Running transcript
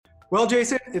Well,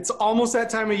 Jason, it's almost that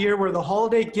time of year where the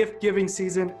holiday gift giving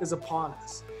season is upon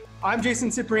us. I'm Jason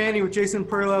Cipriani with Jason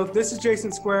Perlow. This is Jason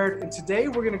Squared, and today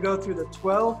we're going to go through the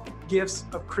 12 gifts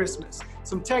of Christmas.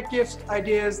 Some tech gifts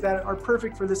ideas that are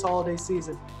perfect for this holiday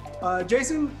season.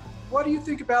 Jason, what do you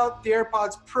think about the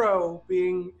AirPods Pro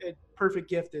being a perfect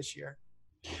gift this year?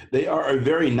 They are a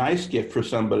very nice gift for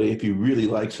somebody if you really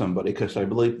like somebody, because I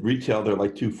believe retail they're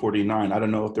like $249. I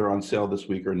don't know if they're on sale this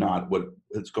week or not.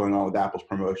 What's going on with Apple's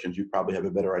promotions? You probably have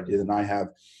a better idea than I have.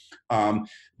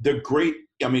 They're great.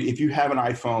 I mean, if you have an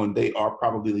iPhone, they are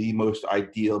probably the most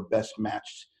ideal, best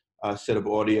matched set of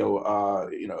audio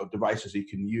devices you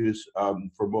can use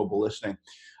for mobile listening.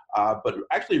 But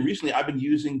actually, recently I've been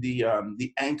using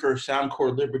the Anker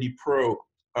Soundcore Liberty Pro,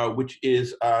 which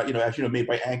is, as you know, made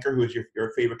by Anker, who is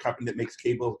your favorite company that makes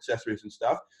cable accessories and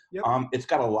stuff. Yep. It's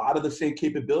got a lot of the same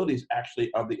capabilities,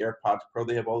 actually, of the AirPods Pro.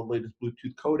 They have all the latest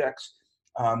Bluetooth codecs.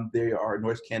 They are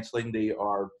noise canceling. They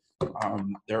are,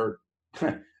 they're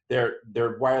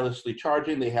they're wirelessly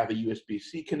charging. They have a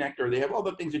USB-C connector. They have all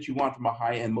the things that you want from a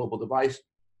high-end mobile device,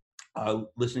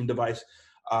 listening device.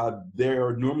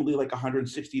 They're normally like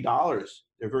 $160.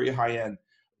 They're very high-end.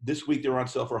 This week they're on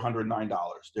sale for $109.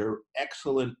 They're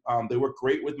excellent. They work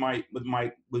great with my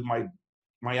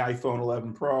iPhone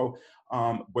 11 Pro.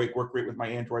 Work great with my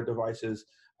Android devices.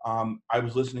 I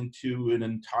was listening to an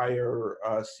entire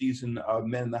season of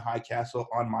Men in the High Castle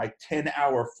on my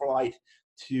 10-hour flight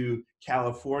to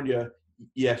California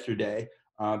yesterday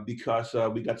because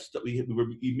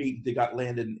they got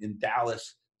landed in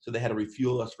Dallas, so they had to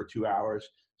refuel us for 2 hours.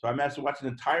 So I managed to watch an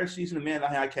entire season of Man in the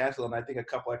High Castle, and I think a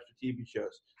couple extra TV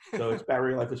shows. So its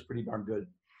battery life is pretty darn good.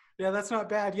 Yeah, that's not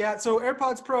bad. Yeah, so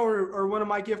AirPods Pro are one of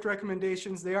my gift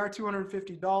recommendations. They are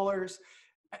 $250.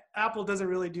 Apple doesn't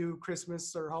really do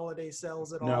Christmas or holiday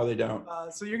sales at all. No, they don't.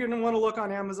 So you're going to want to look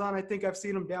on Amazon. I think I've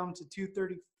seen them down to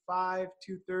 $235,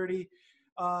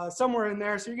 $230, somewhere in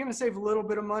there. So you're going to save a little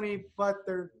bit of money, but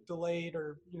they're delayed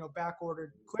or back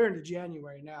ordered clear into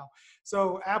January now.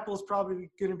 So Apple's probably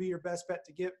going to be your best bet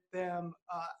to get them.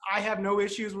 I have no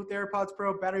issues with the AirPods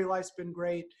Pro. Battery life's been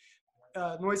great.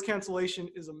 Noise cancellation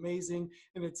is amazing,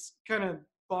 and it's kind of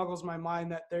boggles my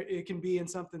mind that it can be in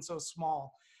something so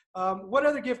small. What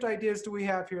other gift ideas do we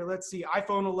have here? Let's see.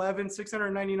 iPhone 11,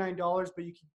 $699, but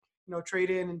you can trade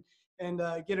in and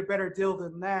get a better deal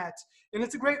than that. And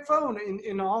it's a great phone.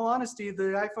 In all honesty, the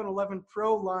iPhone 11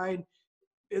 Pro line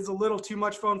is a little too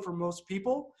much phone for most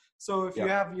people. So if you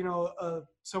have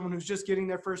someone who's just getting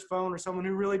their first phone, or someone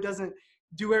who really doesn't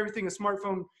do everything a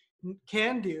smartphone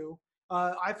can do,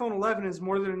 iPhone 11 is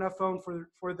more than enough phone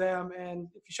for them. And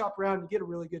if you shop around, you get a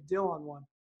really good deal on one.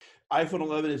 iPhone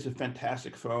 11 is a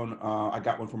fantastic phone. I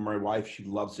got one from my wife. She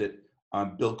loves it.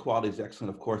 Build quality is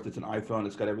excellent. Of course, it's an iPhone.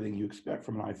 It's got everything you expect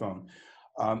from an iPhone.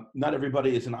 Not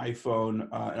everybody is an iPhone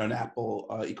and an Apple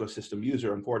ecosystem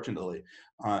user, unfortunately,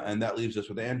 and that leaves us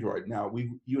with Android. Now,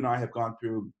 you and I have gone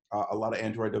through a lot of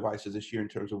Android devices this year in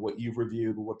terms of what you've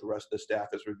reviewed, what the rest of the staff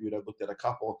has reviewed. I've looked at a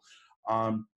couple.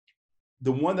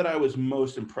 The one that I was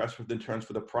most impressed with in terms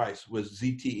of the price was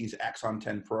ZTE's Axon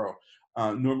 10 Pro.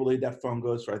 Normally, that phone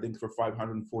goes for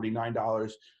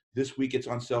 $549. This week, it's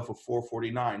on sale for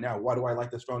 $449. Now, why do I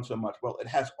like this phone so much? Well, it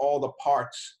has all the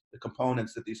parts, the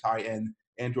components that these high-end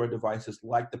Android devices,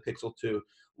 like the Pixel 2,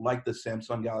 like the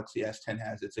Samsung Galaxy S10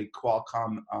 has. It's a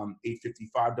Qualcomm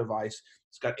 855 device.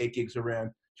 It's got 8 gigs of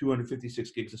RAM,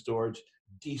 256 gigs of storage,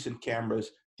 decent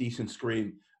cameras, decent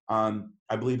screen.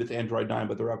 I believe it's Android 9,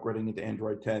 but they're upgrading it to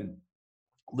Android 10.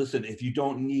 Listen, if you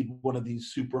don't need one of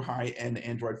these super high-end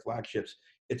Android flagships,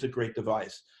 it's a great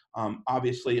device.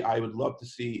 Obviously, I would love to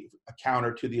see a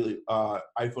counter to the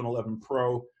iPhone 11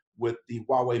 Pro with the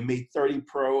Huawei Mate 30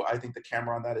 Pro. I think the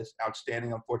camera on that is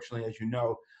outstanding. Unfortunately, as you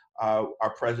know,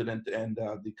 our president and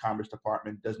the Commerce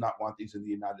Department does not want these in the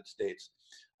United States.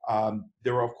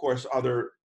 There are, of course,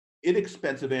 other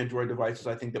inexpensive Android devices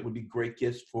I think that would be great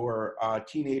gifts for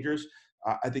teenagers.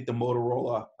 I think the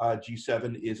Motorola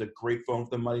G7 is a great phone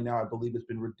for the money now. I believe it's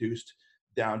been reduced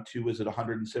down to, is it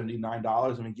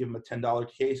 $179? I mean, give them a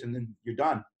 $10 case and then you're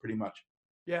done pretty much.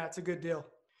 Yeah, it's a good deal.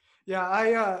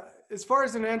 Yeah, as far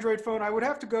as an Android phone, I would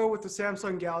have to go with the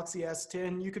Samsung Galaxy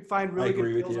S10. You could find really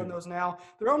good deals on those now.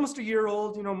 They're almost a year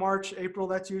old, March, April.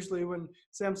 That's usually when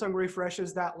Samsung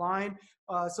refreshes that line.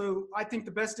 So I think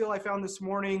the best deal I found this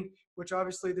morning, which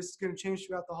obviously this is going to change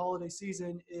throughout the holiday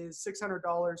season, is $600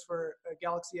 for a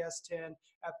Galaxy S10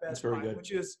 at Best Buy,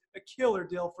 which is a killer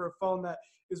deal for a phone that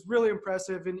is really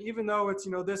impressive. And even though it's,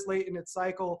 this late in its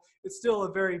cycle, it's still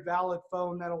a very valid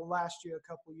phone that'll last you a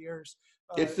couple years.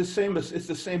 It's the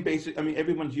same basic. I mean,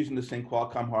 everyone's using the same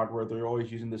Qualcomm hardware. They're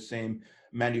always using the same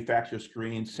manufacturer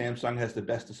screen. Samsung has the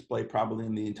best display probably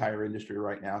in the entire industry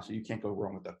right now, so you can't go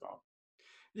wrong with that phone.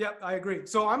 Yep, I agree.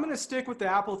 So I'm going to stick with the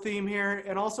Apple theme here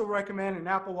and also recommend an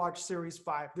Apple Watch Series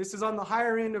 5. This is on the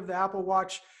higher end of the Apple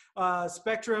Watch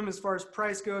spectrum as far as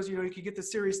price goes. You know, you could get the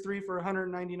Series 3 for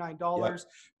 $199. Yep.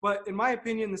 But in my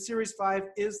opinion, the Series 5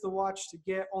 is the watch to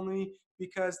get only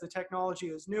because the technology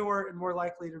is newer and more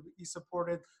likely to be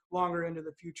supported longer into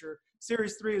the future.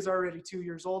 Series 3 is already 2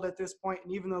 years old at this point,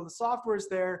 and even though the software is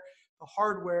there, the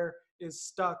hardware is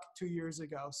stuck 2 years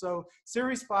ago. So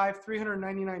Series 5,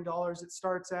 $399 it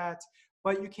starts at,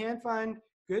 but you can find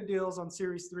good deals on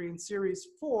Series 3 and Series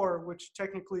 4, which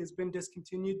technically has been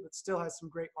discontinued, but still has some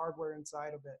great hardware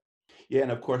inside of it. Yeah,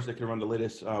 and of course they can run the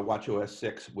latest WatchOS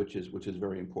 6, which is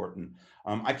very important.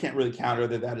 I can't really counter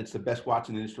that it's the best watch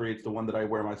in the industry. It's the one that I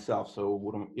wear myself,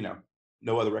 so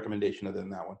no other recommendation other than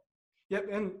that one. Yep,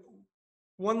 and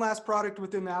one last product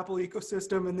within the Apple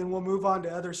ecosystem, and then we'll move on to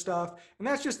other stuff. And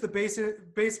that's just the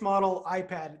base model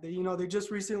iPad. They just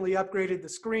recently upgraded the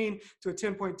screen to a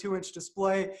 10.2-inch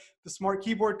display. The smart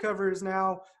keyboard cover is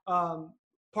now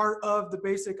part of the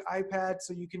basic iPad,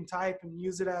 so you can type and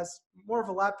use it as more of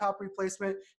a laptop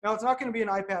replacement. Now, it's not going to be an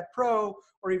iPad Pro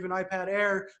or even iPad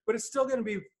Air, but it's still going to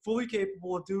be fully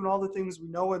capable of doing all the things we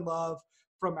know and love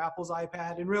from Apple's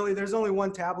iPad. And really, there's only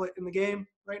one tablet in the game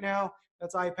right now.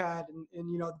 That's iPad,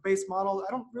 and the base model,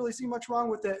 I don't really see much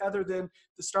wrong with it other than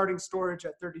the starting storage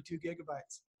at 32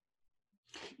 gigabytes.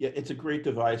 Yeah, it's a great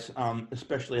device,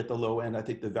 especially at the low end. I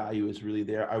think the value is really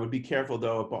there. I would be careful,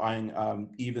 though, of buying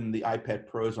even the iPad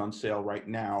Pros on sale right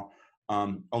now,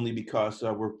 only because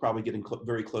we're probably getting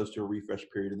very close to a refresh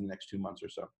period in the next 2 months or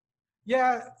so.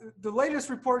 Yeah, the latest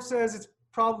report says it's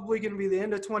probably going to be the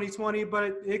end of 2020,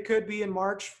 but it could be in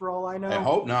March for all I know. I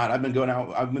hope not. I've been going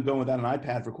without an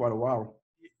iPad for quite a while.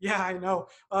 Yeah, I know.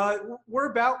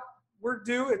 We're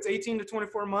due. It's 18 to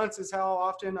 24 months is how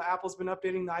often Apple's been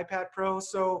updating the iPad Pro.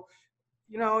 So,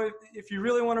 if you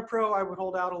really want a Pro, I would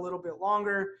hold out a little bit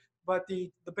longer, but the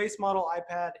base model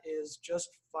iPad is just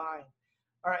fine.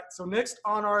 All right, so next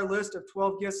on our list of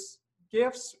 12 gifts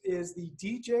is the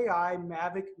DJI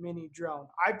Mavic Mini drone.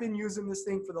 I've been using this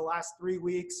thing for the last 3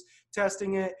 weeks,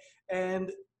 testing it,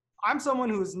 and I'm someone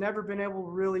who's never been able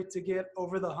really to get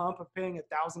over the hump of paying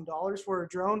 $1,000 for a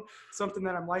drone, something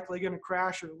that I'm likely going to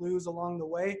crash or lose along the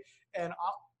way. And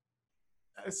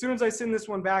as soon as I send this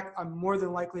one back, I'm more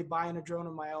than likely buying a drone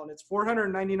of my own. It's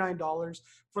 $499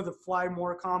 for the Fly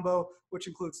More combo, which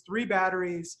includes 3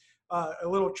 batteries, a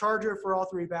little charger for all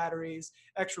 3 batteries,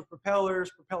 extra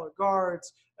propellers, propeller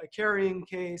guards, a carrying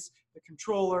case, the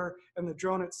controller, and the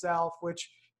drone itself,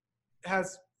 which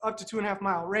has up to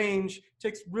 2.5-mile range,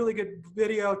 takes really good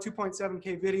video,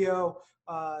 2.7K video,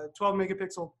 12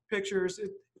 megapixel pictures.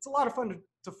 It's a lot of fun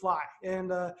to fly.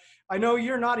 And I know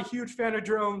you're not a huge fan of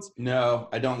drones. No,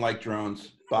 I don't like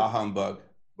drones. Bah humbug.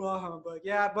 Bah humbug.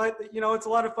 Yeah, but it's a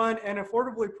lot of fun and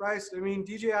affordably priced. I mean,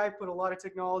 DJI put a lot of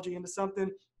technology into something.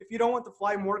 If you don't want the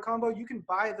Fly More combo, you can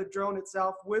buy the drone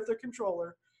itself with a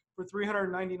controller for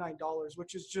 $399,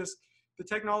 which is just the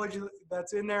technology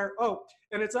that's in there. Oh,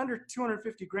 and it's under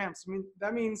 250 grams. I mean,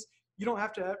 that means you don't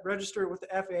have to register it with the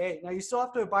FAA. Now, you still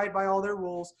have to abide by all their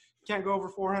rules. You can't go over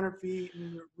 400 feet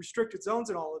and restricted zones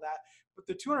and all of that. But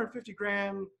the 250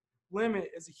 gram limit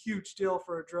is a huge deal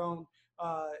for a drone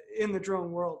in the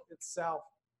drone world itself.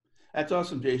 That's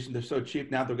awesome, Jason. They're so cheap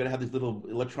now. They're going to have these little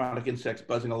electronic insects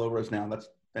buzzing all over us now.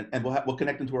 And we'll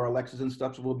connect them to our Alexas and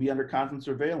stuff, so we'll be under constant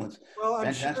surveillance. Well,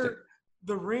 I'm sure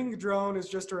the Ring drone is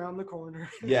just around the corner.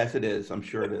 Yes, it is. I'm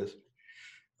sure it is.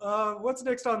 What's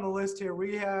next on the list here?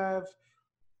 We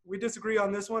disagree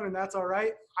on this one, and that's all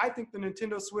right. I think the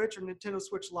Nintendo Switch or Nintendo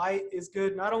Switch Lite is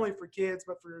good, not only for kids,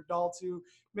 but for adults who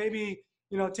maybe,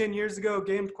 10 years ago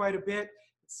gamed quite a bit.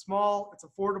 It's small, it's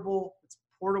affordable, it's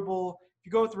portable. If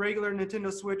you go with the regular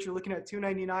Nintendo Switch, you're looking at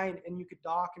 $299, and you could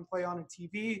dock and play on a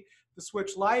TV. The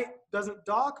Switch Lite doesn't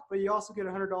dock, but you also get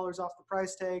 $100 off the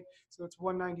price tag, so it's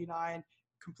 $199,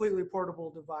 completely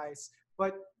portable device.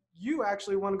 But you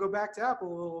actually want to go back to Apple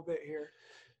a little bit here.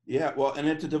 Yeah, well, and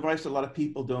it's a device a lot of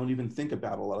people don't even think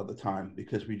about a lot of the time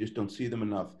because we just don't see them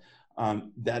enough.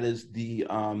 That is the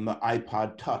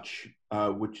iPod Touch,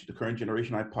 which the current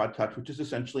generation iPod Touch, which is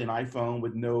essentially an iPhone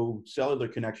with no cellular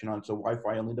connection on, so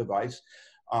Wi-Fi only device.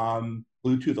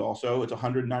 Bluetooth also, it's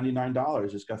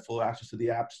 $199. It's got full access to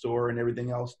the App Store and everything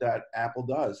else that Apple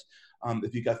does.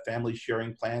 If you got family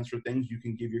sharing plans for things, you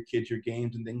can give your kids your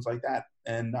games and things like that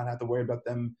and not have to worry about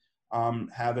them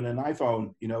having an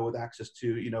iPhone, with access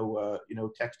to,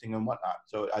 texting and whatnot.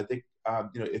 So I think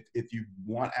if you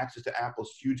want access to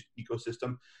Apple's huge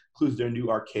ecosystem, includes their new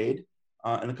arcade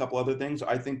and a couple other things.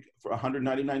 I think for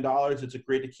 $199, it's a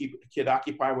great to keep a kid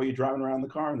occupied while you're driving around the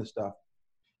car and this stuff.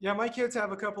 Yeah, my kids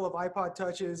have a couple of iPod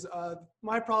touches.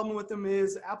 My problem with them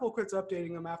is Apple quits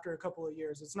updating them after a couple of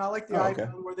years. It's not like the Okay.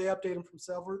 iPhone where they update them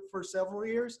for several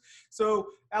years. So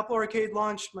Apple Arcade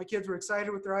launched. My kids were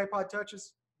excited with their iPod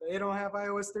touches. They don't have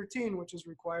iOS 13, which is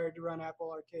required to run Apple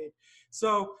Arcade.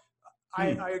 So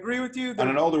I agree with you. On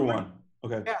an older one.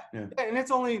 Okay. Yeah, and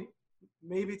it's only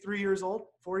maybe 3 years old,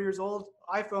 4 years old.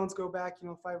 iPhones go back,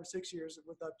 5 or 6 years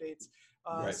with updates.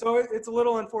 Right. So it's a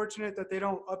little unfortunate that they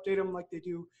don't update them like they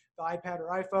do the iPad or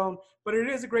iPhone. But it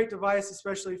is a great device,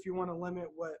 especially if you want to limit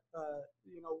what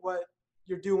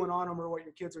you're doing on them or what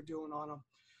your kids are doing on them.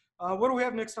 What do we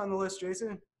have next on the list,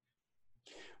 Jason?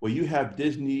 Well, you have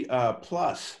Disney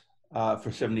Plus for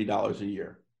 $70 a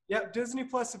year. Yep, Disney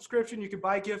Plus subscription. You can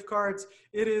buy gift cards.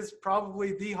 It is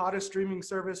probably the hottest streaming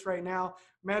service right now.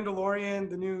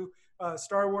 Mandalorian, the new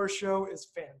Star Wars show, is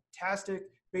fantastic.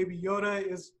 Baby Yoda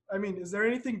is there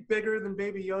anything bigger than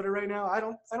Baby Yoda right now? I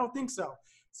don't think so.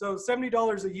 So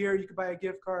 $70 a year, you can buy a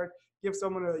gift card, give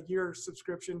someone a year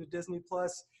subscription to Disney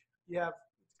Plus. You have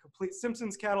complete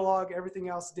Simpsons catalog, everything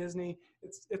else Disney.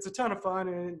 It's a ton of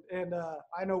fun, and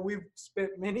I know we've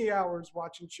spent many hours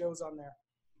watching shows on there.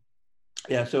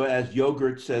 Yeah, so as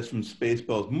Yogurt says from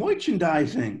Spaceballs,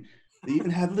 merchandising. They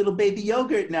even have little baby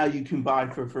yogurt now you can buy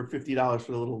for $50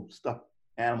 for the little stuffed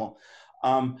animal.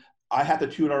 I have to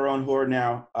toot our own horn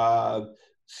now.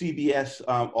 CBS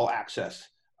All Access,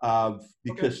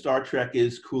 because Star Trek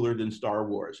is cooler than Star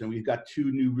Wars. And we've got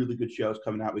 2 new really good shows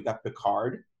coming out. We got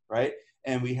Picard, right?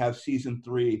 And we have season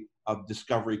 3 of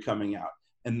Discovery coming out.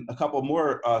 And a couple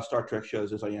more Star Trek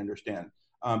shows, as I understand.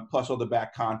 Plus all the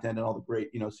back content and all the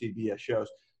great, CBS shows.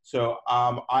 So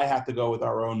I have to go with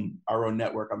our own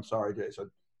network. I'm sorry,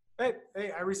 Jason.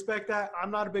 Hey, I respect that.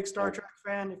 I'm not a big Star Trek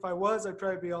fan. If I was, I'd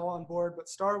probably be all on board. But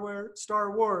Star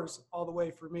Wars, all the way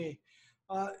for me.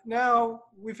 Now,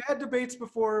 we've had debates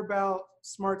before about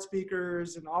smart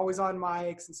speakers and always-on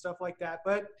mics and stuff like that.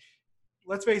 But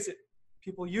let's face it,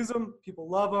 people use them, people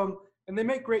love them, and they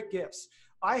make great gifts.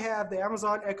 I have the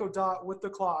Amazon Echo Dot with the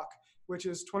clock, which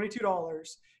is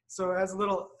 $22. So it has a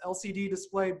little LCD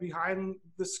display behind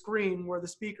the screen where the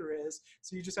speaker is.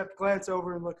 So you just have to glance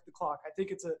over and look at the clock. I think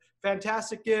it's a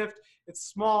fantastic gift. It's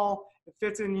small. It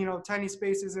fits in, tiny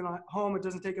spaces in a home. It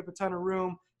doesn't take up a ton of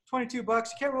room. $22. You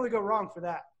can't really go wrong for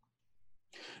that.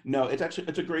 No, it's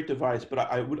a great device, but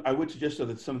I would suggest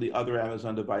that some of the other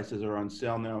Amazon devices are on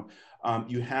sale now.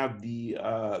 You have the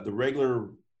regular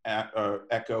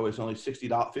Echo is only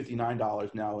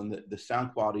 $59 now, and the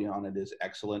sound quality on it is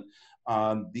excellent.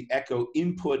 The Echo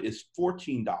input is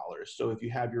 $14. So if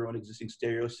you have your own existing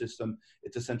stereo system,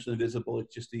 it's essentially invisible.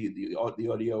 It's just the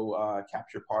audio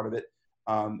capture part of it,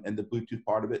 and the Bluetooth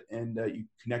part of it, and you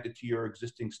connect it to your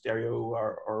existing stereo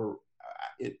or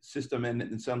system,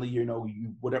 and suddenly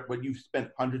what you've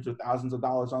spent hundreds of thousands of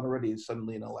dollars on already is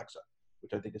suddenly an Alexa,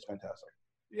 which I think is fantastic.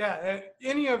 Yeah,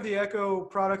 any of the Echo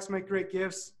products make great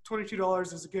gifts.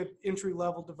 $22 is a good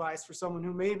entry-level device for someone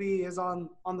who maybe is on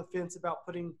the fence about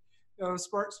putting a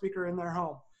smart speaker in their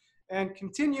home. And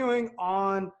continuing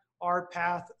on our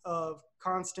path of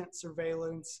constant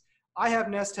surveillance, I have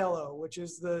Nest Hello, which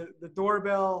is the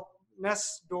doorbell,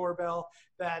 Nest doorbell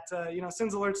that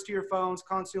sends alerts to your phones,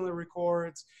 constantly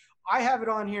records. I have it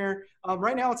on here.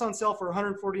 Right now it's on sale for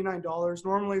 $149.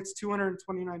 Normally it's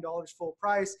 $229 full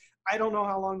price. I don't know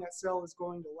how long that sale is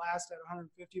going to last at $150,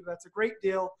 but that's a great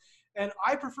deal. And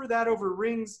I prefer that over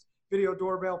Ring's Video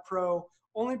Doorbell Pro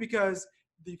only because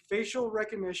the facial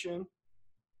recognition,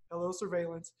 hello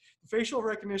surveillance, the facial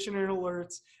recognition and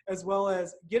alerts, as well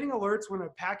as getting alerts when a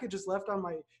package is left on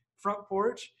my front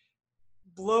porch,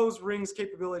 blows Ring's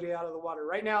capability out of the water.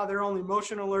 Right now, they're only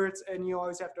motion alerts, and you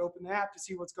always have to open the app to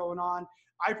see what's going on.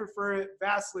 I prefer it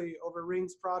vastly over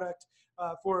Ring's product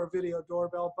for a video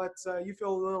doorbell, but you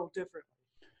feel a little differently.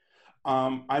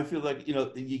 I feel like,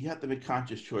 you have to make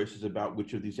conscious choices about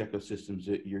which of these ecosystems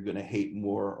that you're going to hate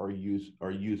more or use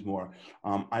more.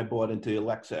 I bought into the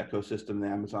Alexa ecosystem, the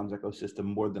Amazon's ecosystem,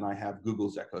 more than I have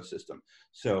Google's ecosystem.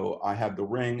 So I have the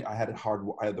Ring, I had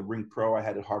the Ring Pro, I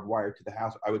had it hardwired to the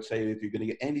house. I would say if you're going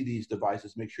to get any of these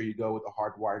devices, make sure you go with a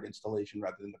hardwired installation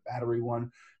rather than the battery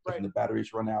one. Because when the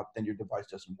batteries run out, then your device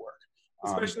doesn't work.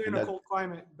 Especially in a cold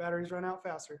climate, batteries run out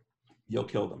faster. You'll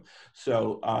kill them.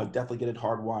 So definitely get it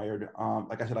hardwired.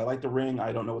 Like I said, I like the Ring.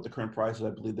 I don't know what the current price is. I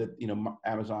believe that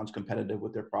Amazon's competitive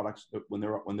with their products when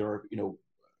there are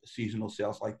seasonal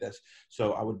sales like this.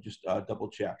 So I would just double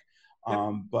check.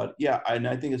 Yep. But yeah, and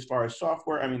I think as far as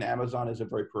software, I mean, Amazon is a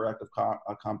very proactive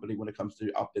company when it comes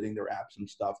to updating their apps and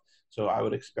stuff. So I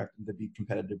would expect them to be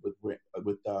competitive with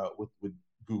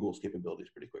Google's capabilities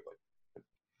pretty quickly.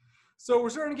 So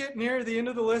we're starting to get near the end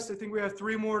of the list. I think we have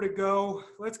 3 more to go.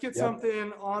 Let's get Yep.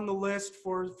 something on the list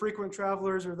for frequent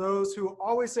travelers or those who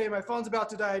always say, my phone's about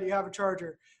to die, do you have a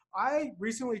charger? I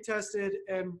recently tested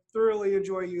and thoroughly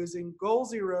enjoy using Goal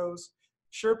Zero's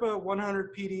Sherpa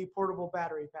 100 PD portable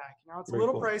battery pack. Now it's a Very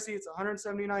little cool. pricey, it's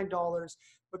 $179,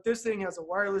 but this thing has a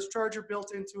wireless charger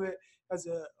built into it, has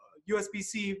a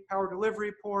USB-C power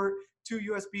delivery port, 2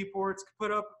 USB ports,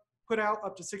 put out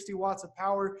up to 60 watts of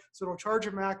power. So it'll charge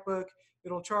your MacBook.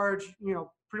 It'll charge,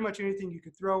 pretty much anything you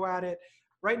could throw at it.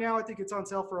 Right now, I think it's on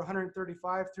sale for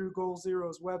 $135 through Goal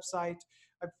Zero's website.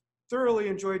 I've thoroughly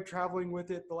enjoyed traveling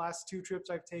with it the last 2 trips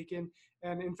I've taken.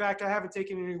 And in fact, I haven't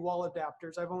taken any wall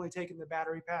adapters. I've only taken the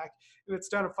battery pack, and it's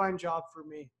done a fine job for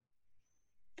me.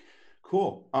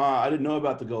 Cool. I didn't know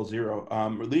about the Goal Zero.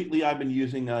 Lately, I've been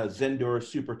using Zendure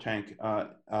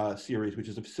SuperTank series, which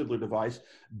is a similar device,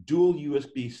 dual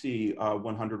USB-C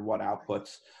 100 watt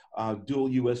outputs, dual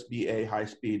USB-A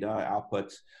high-speed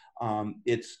outputs.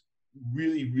 It's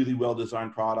really, really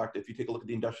well-designed product. If you take a look at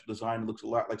the industrial design, it looks a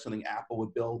lot like something Apple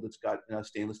would build. It's got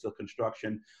stainless steel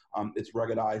construction. It's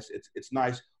ruggedized. It's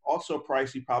nice. Also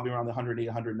pricey, probably around the $180,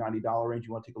 $190 range.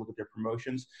 You want to take a look at their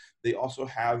promotions. They also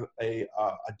have a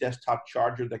desktop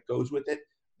charger that goes with it,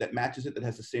 that matches it, that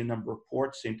has the same number of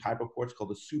ports, same type of ports,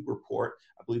 called a Super Port.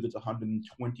 I believe it's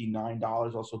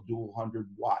 $129. Also dual 100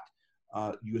 watt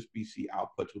USB-C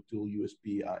outputs with dual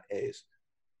USB A's.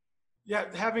 Yeah,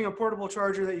 having a portable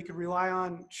charger that you can rely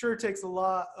on sure takes a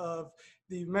lot of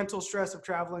the mental stress of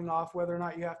traveling off, whether or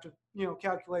not you have to,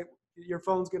 calculate your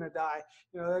phone's going to die.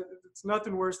 It's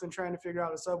nothing worse than trying to figure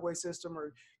out a subway system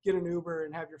or get an Uber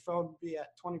and have your phone be at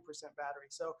 20% battery.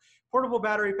 So portable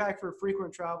battery pack for a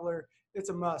frequent traveler, it's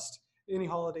a must any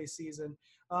holiday season.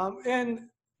 And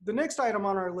the next item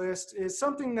on our list is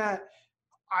something that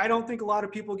I don't think a lot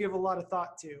of people give a lot of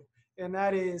thought to, and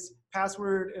that is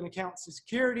password and account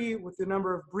security. With the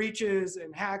number of breaches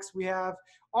and hacks we have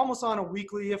almost on a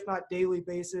weekly, if not daily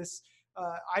basis.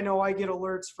 I know I get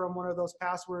alerts from one of those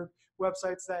password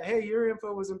websites that, hey, your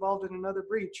info was involved in another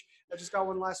breach. I just got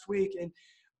one last week. And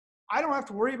I don't have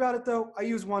to worry about it though. I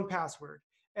use 1Password,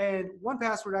 and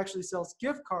 1Password actually sells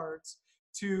gift cards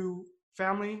to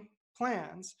family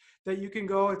plans that you can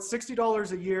go. It's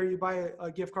 $60 a year. You buy a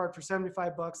gift card for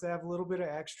 $75. They have a little bit of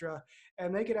extra,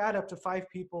 and they could add up to 5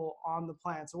 people on the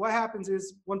plan. So what happens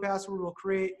is 1Password will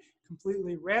create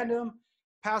completely random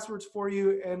passwords for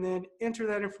you and then enter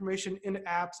that information into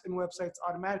apps and websites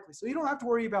automatically. So you don't have to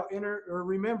worry about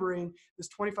remembering this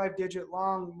 25-digit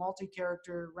long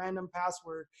multi-character random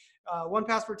password.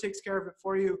 1Password takes care of it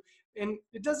for you. And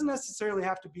it doesn't necessarily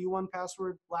have to be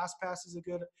 1Password. LastPass is a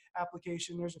good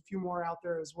application. There's a few more out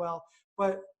there as well.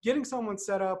 But getting someone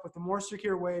set up with a more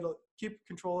secure way to keep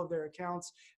control of their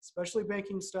accounts, especially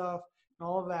banking stuff and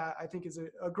all of that, I think is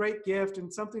a great gift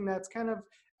and something that's kind of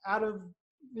out of,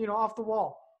 off the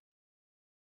wall.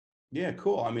 Yeah,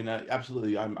 cool. I mean,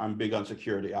 absolutely. I'm big on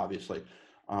security, obviously,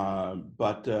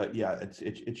 but yeah,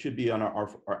 it should be on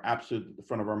our absolute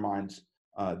front of our minds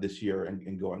this year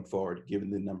and going forward, given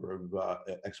the number of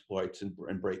exploits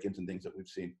and break-ins and things that we've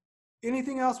seen.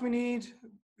 Anything else we need?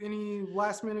 Any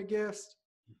last-minute gifts?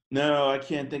 No, I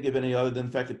can't think of any other than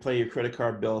the fact that pay your credit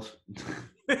card bills.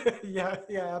 Yeah,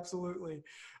 absolutely.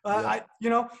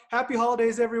 Yep. Happy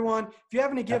holidays, everyone. If you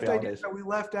have any gift Happy ideas holidays. that we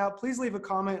left out, please leave a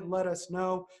comment and let us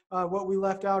know what we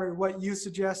left out or what you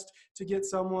suggest to get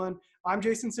someone. I'm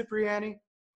Jason Cipriani.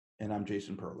 And I'm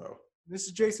Jason Perlow. This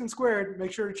is Jason Squared.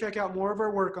 Make sure to check out more of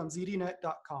our work on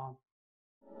zdnet.com.